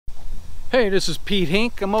Hey, this is Pete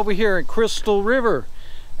Hink. I'm over here at Crystal River,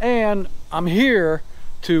 and I'm here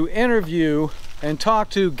to interview and talk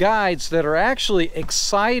to guides that are actually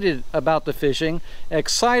excited about the fishing,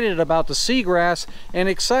 excited about the seagrass, and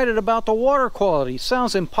excited about the water quality.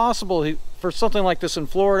 Sounds impossible for something like this in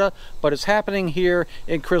Florida, but it's happening here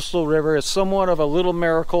in Crystal River. It's somewhat of a little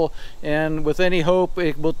miracle, and with any hope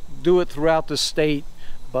it will do it throughout the state,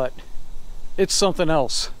 but it's something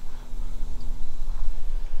else.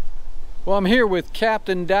 Well, I'm here with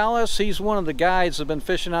Captain Dallas. He's one of the guides that have been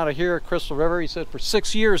fishing out of here at Crystal River. He said for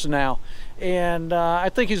 6 years now. And I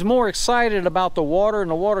think he's more excited about the water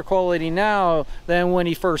and the water quality now than when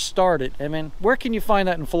he first started. I mean, where can you find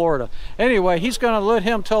that in Florida? Anyway, he's going to let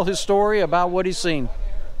him tell his story about what he's seen.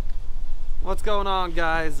 What's going on,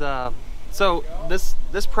 guys? So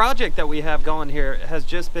this project that we have going here has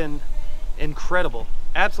just been incredible.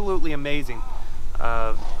 Absolutely amazing.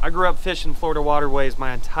 I grew up fishing Florida waterways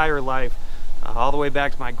my entire life, all the way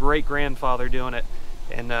back to my great-grandfather doing it.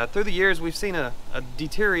 And through the years, we've seen a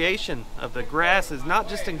deterioration of the grasses, not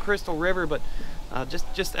just in Crystal River, but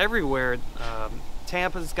just everywhere.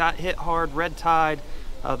 Tampa's got hit hard, red tide.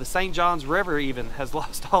 The St. Johns River even has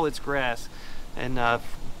lost all its grass. And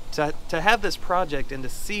to have this project and to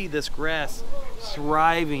see this grass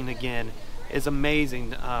thriving again is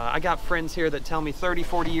amazing. I got friends here that tell me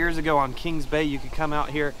 30-40 years ago on Kings Bay you could come out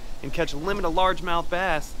here and catch a limit of largemouth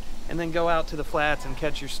bass and then go out to the flats and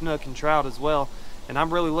catch your snook and trout as well, and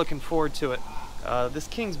I'm really looking forward to it. This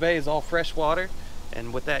Kings Bay is all fresh water,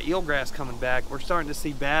 and with that eelgrass coming back, we're starting to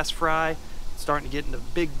see bass fry, starting to get into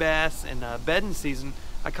big bass, and bedding season.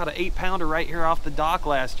 I caught an 8-pounder right here off the dock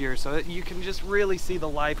last year, so you can just really see the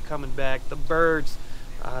life coming back, the birds,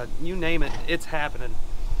 you name it, it's happening.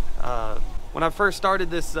 When I first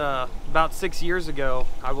started this about 6 years ago,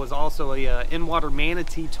 I was also a in-water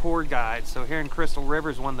manatee tour guide. So here in Crystal River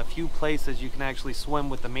is one of the few places you can actually swim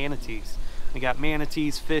with the manatees. We got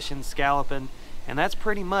manatees, fishing, scalloping, and that's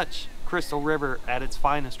pretty much Crystal River at its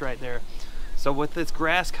finest right there. So with this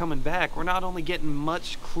grass coming back, we're not only getting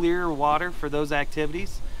much clearer water for those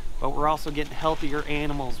activities, but we're also getting healthier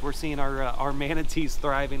animals. We're seeing our manatees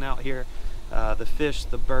thriving out here. The fish,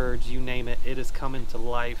 the birds, you name it, it is coming to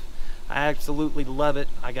life. I absolutely love it.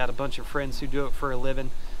 I got a bunch of friends who do it for a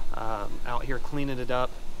living, out here cleaning it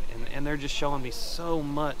up, and they're just showing me so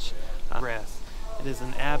much grass. It is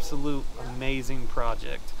an absolute amazing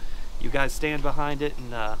project. You guys stand behind it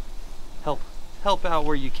and help out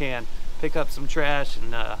where you can. Pick up some trash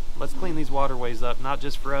and let's clean these waterways up, not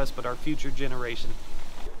just for us, but our future generation.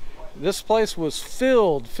 This place was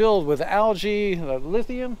filled with algae,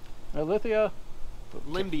 lithium, Limbia.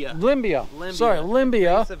 Sorry,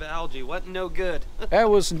 Limbia. Trace of algae, wasn't no good. That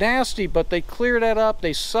was nasty, but they cleared that up,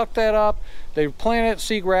 they sucked that up, they planted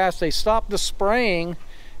seagrass, they stopped the spraying,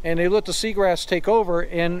 and they let the seagrass take over.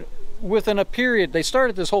 And within a period, they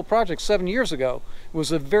started this whole project 7 years ago. It was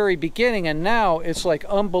the very beginning, and now it's like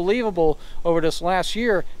unbelievable over this last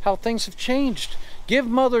year how things have changed. Give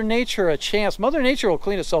Mother Nature a chance. Mother Nature will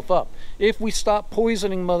clean itself up if we stop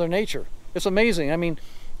poisoning Mother Nature. It's amazing. I mean,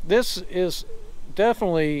 this is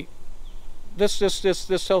definitely, this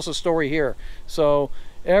tells a story here. So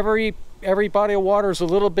every body of water is a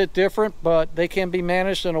little bit different, but they can be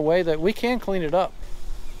managed in a way that we can clean it up.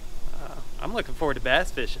 I'm looking forward to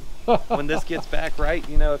bass fishing when this gets back right.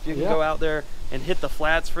 You know, if you can go out there and hit the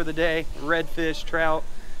flats for the day, redfish, trout,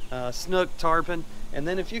 snook, tarpon, and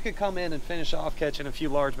then if you could come in and finish off catching a few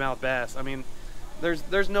largemouth bass, I mean,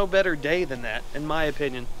 there's no better day than that, in my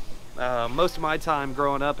opinion. Most of my time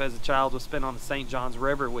growing up as a child was spent on the St. Johns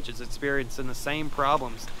River, which is experiencing the same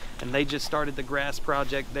problems, and they just started the grass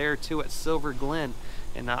project there too at Silver Glen,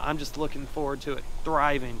 and I'm just looking forward to it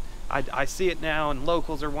thriving. I see it now, and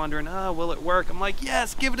locals are wondering, will it work? I'm like,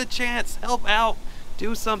 yes, give it a chance, help out,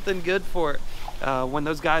 do something good for it. When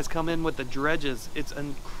those guys come in with the dredges, it's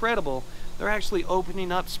incredible. They're actually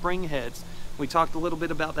opening up spring heads. We talked a little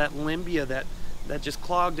bit about that Limbia that just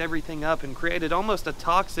clogged everything up and created almost a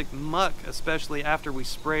toxic muck, especially after we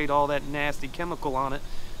sprayed all that nasty chemical on it.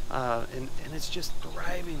 And it's just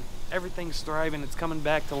thriving. Everything's thriving. It's coming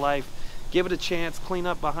back to life. Give it a chance. Clean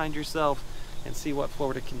up behind yourself and see what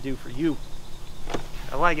Florida can do for you.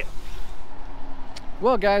 I like it.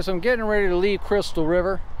 Well, guys, I'm getting ready to leave Crystal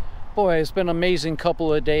River. Boy, it's been an amazing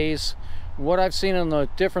couple of days. What I've seen in the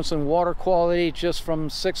difference in water quality just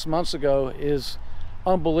from 6 months ago is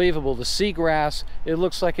unbelievable. The seagrass, it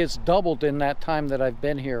looks like it's doubled in that time that I've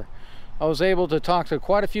been here. I was able to talk to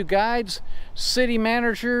quite a few guides, city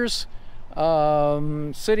managers,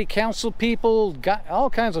 city council people, all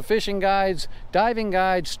kinds of fishing guides, diving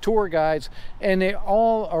guides, tour guides, and they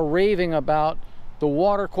all are raving about the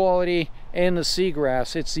water quality and the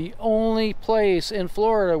seagrass. It's the only place in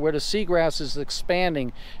Florida where the seagrass is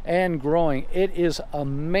expanding and growing. It is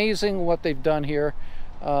amazing what they've done here.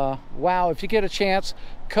 Wow, if you get a chance,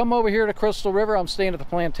 come over here to Crystal River. I'm staying at the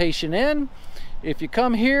Plantation Inn. If you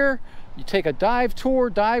come here, you take a dive tour,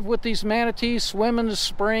 dive with these manatees, swim in the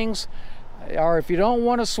springs, or if you don't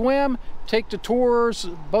want to swim, take the tours,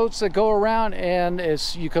 boats that go around, and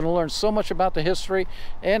you can learn so much about the history.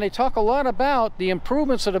 And they talk a lot about the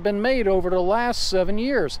improvements that have been made over the last 7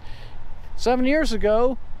 years. 7 years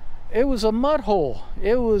ago, it was a mud hole.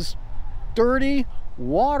 It was dirty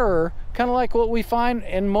water, kind of like what we find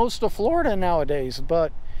in most of Florida nowadays,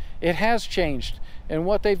 but it has changed. And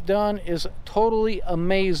what they've done is totally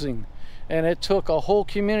amazing. And it took a whole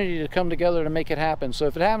community to come together to make it happen. So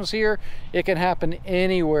if it happens here, it can happen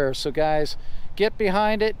anywhere. So guys, get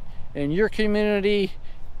behind it. In your community,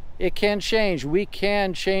 it can change. We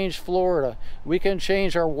can change Florida. We can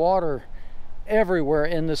change our water everywhere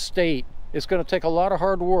in the state. It's going to take a lot of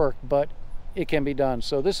hard work, but it can be done.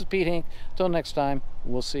 So this is Pete Hink. Until next time,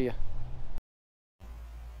 we'll see you.